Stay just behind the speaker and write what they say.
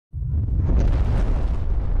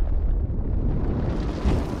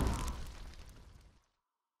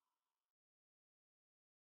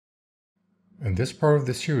In this part of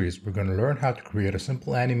the series, we're going to learn how to create a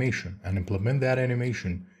simple animation and implement that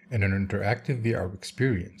animation in an interactive VR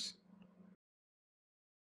experience.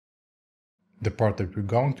 The part that we're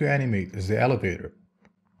going to animate is the elevator.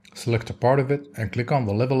 Select a part of it and click on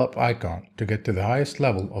the level up icon to get to the highest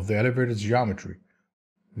level of the elevator's geometry.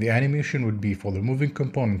 The animation would be for the moving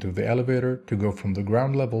component of the elevator to go from the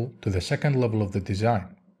ground level to the second level of the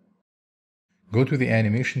design. Go to the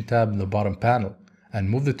Animation tab in the bottom panel and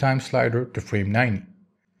move the time slider to frame 90.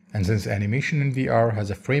 And since animation in VR has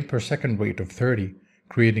a frame per second rate of 30,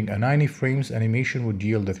 creating a 90 frames animation would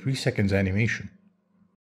yield a 3 seconds animation.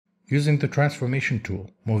 Using the transformation tool,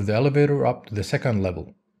 move the elevator up to the second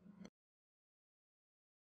level.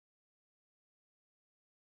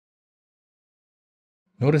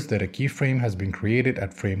 Notice that a keyframe has been created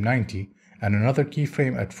at frame 90 and another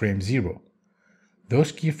keyframe at frame 0.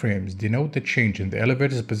 Those keyframes denote the change in the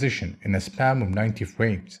elevator's position in a span of 90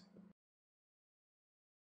 frames.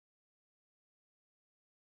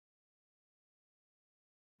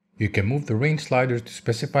 You can move the range sliders to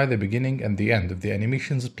specify the beginning and the end of the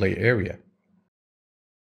animation's play area.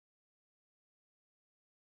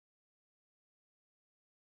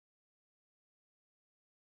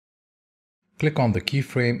 Click on the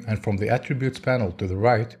keyframe and from the Attributes panel to the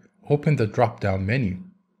right, open the drop-down menu.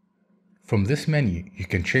 From this menu, you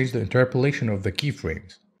can change the interpolation of the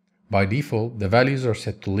keyframes. By default, the values are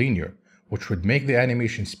set to linear, which would make the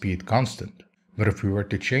animation speed constant. But if we were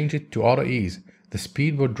to change it to auto ease, the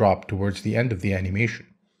speed would drop towards the end of the animation.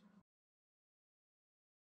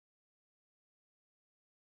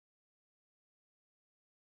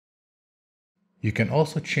 You can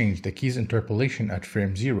also change the key's interpolation at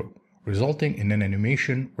frame 0, resulting in an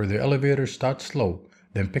animation where the elevator starts slow,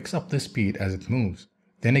 then picks up the speed as it moves,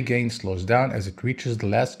 then again slows down as it reaches the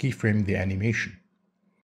last keyframe in the animation.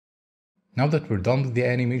 Now that we're done with the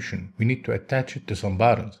animation, we need to attach it to some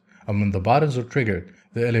buttons, and when the buttons are triggered,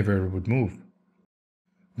 the elevator would move.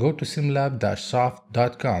 Go to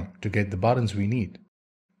simlab-soft.com to get the buttons we need.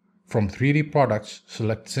 From 3D Products,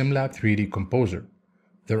 select SimLab 3D Composer.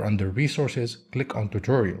 There under Resources, click on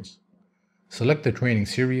Tutorials. Select the training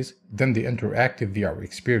series, then the interactive VR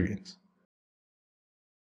experience.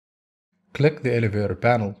 Click the elevator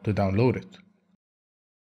panel to download it.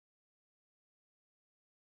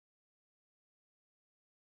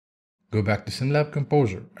 Go back to SimLab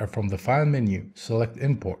Composer and from the File menu, select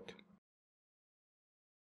Import.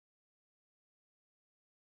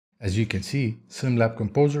 As you can see, SimLab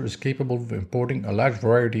Composer is capable of importing a large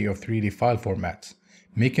variety of 3D file formats,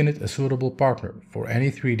 making it a suitable partner for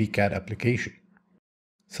any 3D CAD application.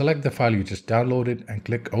 Select the file you just downloaded and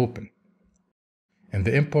click Open. In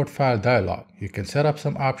the Import File dialog, you can set up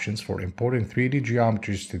some options for importing 3D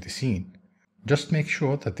geometries to the scene. Just make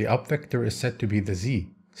sure that the up vector is set to be the Z,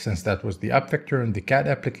 since that was the up vector in the CAD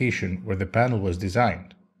application where the panel was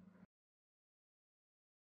designed.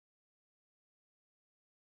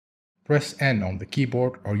 Press N on the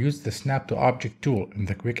keyboard or use the Snap to Object tool in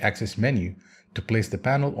the Quick Access menu to place the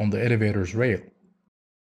panel on the elevator's rail.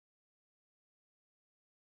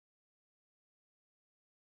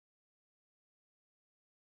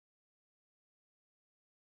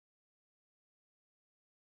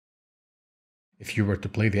 If you were to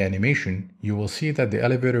play the animation, you will see that the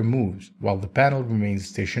elevator moves while the panel remains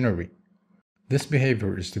stationary. This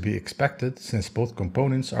behavior is to be expected since both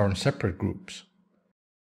components are in separate groups.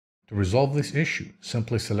 To resolve this issue,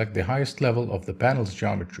 simply select the highest level of the panel's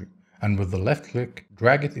geometry and with the left click,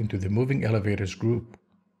 drag it into the moving elevator's group.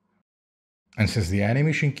 And since the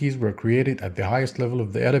animation keys were created at the highest level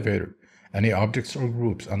of the elevator, any objects or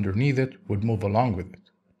groups underneath it would move along with it.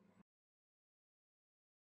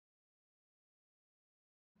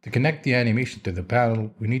 To connect the animation to the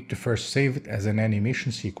panel, we need to first save it as an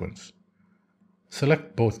animation sequence.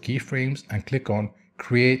 Select both keyframes and click on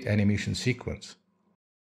Create Animation Sequence.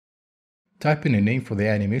 Type in a name for the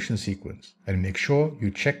animation sequence and make sure you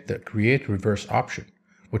check the Create Reverse option,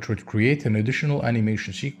 which would create an additional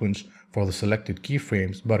animation sequence for the selected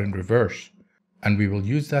keyframes but in reverse, and we will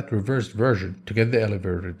use that reversed version to get the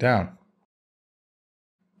elevator down.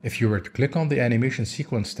 If you were to click on the Animation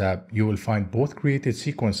Sequence tab, you will find both created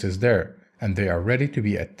sequences there, and they are ready to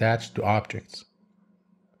be attached to objects.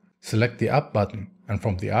 Select the Up button, and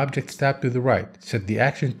from the Objects tab to the right, set the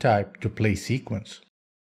action type to Play Sequence.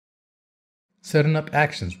 Setting up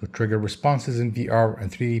actions would trigger responses in VR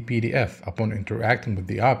and 3D PDF upon interacting with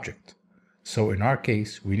the object. So in our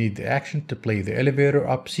case, we need the action to play the elevator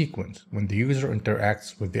up sequence when the user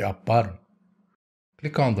interacts with the up button.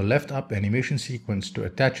 Click on the left up animation sequence to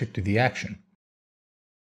attach it to the action.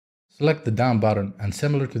 Select the down button and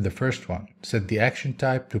similar to the first one, set the action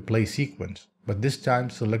type to Play Sequence. but this time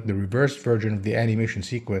select the reversed version of the animation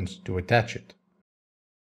sequence to attach it.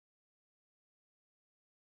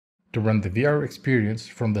 To run the VR experience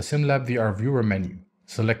from the SimLab VR Viewer menu,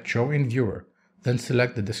 select Show in Viewer, then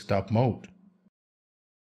select the desktop mode.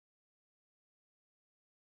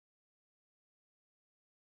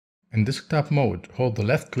 In desktop mode, hold the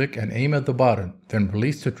left click and aim at the button, then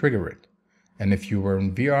release to trigger it. And if you were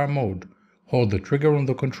in VR mode, hold the trigger on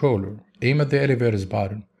the controller, aim at the elevators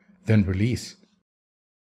button, then release.